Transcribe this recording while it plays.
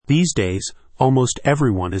These days, almost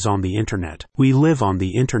everyone is on the internet. We live on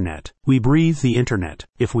the internet. We breathe the internet.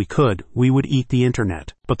 If we could, we would eat the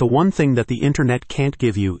internet. But the one thing that the internet can't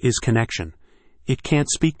give you is connection. It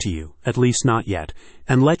can't speak to you, at least not yet,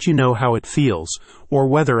 and let you know how it feels, or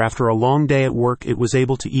whether after a long day at work it was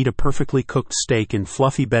able to eat a perfectly cooked steak in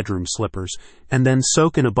fluffy bedroom slippers, and then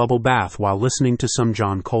soak in a bubble bath while listening to some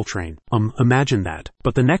John Coltrane. Imagine that.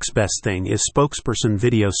 But the next best thing is Spokesperson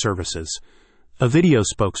Video Services. A video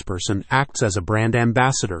spokesperson acts as a brand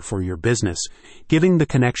ambassador for your business, giving the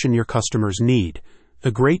connection your customers need. A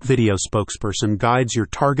great video spokesperson guides your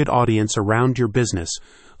target audience around your business,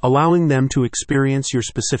 allowing them to experience your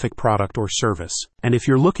specific product or service. And if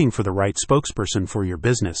you're looking for the right spokesperson for your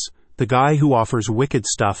business, the guy who offers wicked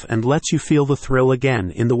stuff and lets you feel the thrill again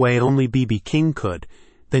in the way only B.B. King could,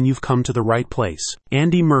 then you've come to the right place.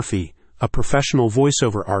 Andy Murphy, a professional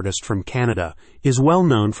voiceover artist from Canada, is well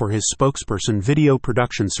known for his spokesperson video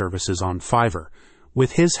production services on Fiverr.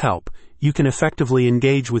 With his help, you can effectively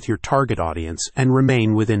engage with your target audience and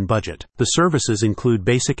remain within budget. The services include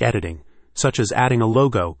basic editing, such as adding a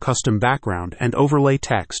logo, custom background, and overlay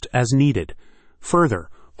text as needed. Further,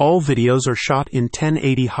 all videos are shot in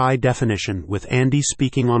 1080 high definition with Andy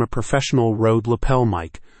speaking on a professional Rode lapel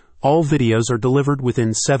mic. All videos are delivered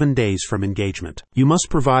within 7 days from engagement. You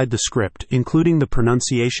must provide the script, including the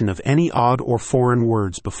pronunciation of any odd or foreign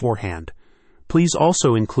words beforehand. Please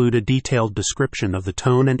also include a detailed description of the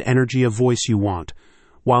tone and energy of voice you want.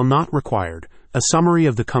 While not required, a summary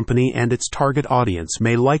of the company and its target audience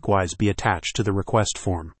may likewise be attached to the request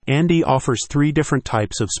form. Andy offers 3 different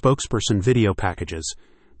types of spokesperson video packages: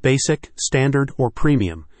 basic, standard, or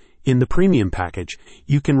premium. In the premium package,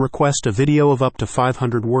 you can request a video of up to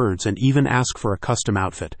 500 words and even ask for a custom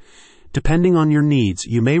outfit. Depending on your needs,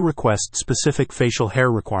 you may request specific facial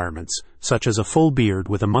hair requirements, such as a full beard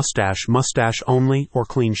with a mustache only, or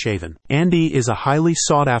clean-shaven. Andy is a highly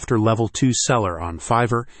sought-after Level 2 seller on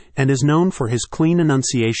Fiverr and is known for his clean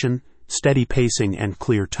enunciation, steady pacing, and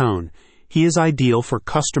clear tone. He is ideal for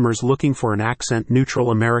customers looking for an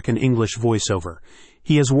accent-neutral American English voiceover.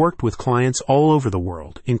 He has worked with clients all over the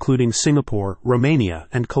world, including Singapore, Romania,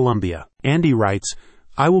 and Colombia. Andy writes,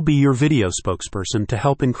 "I will be your video spokesperson to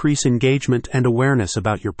help increase engagement and awareness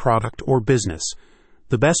about your product or business.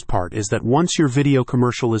 The best part is that once your video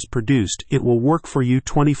commercial is produced, it will work for you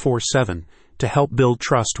 24/7 to help build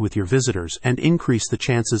trust with your visitors and increase the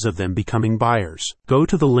chances of them becoming buyers." Go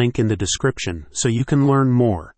to the link in the description so you can learn more.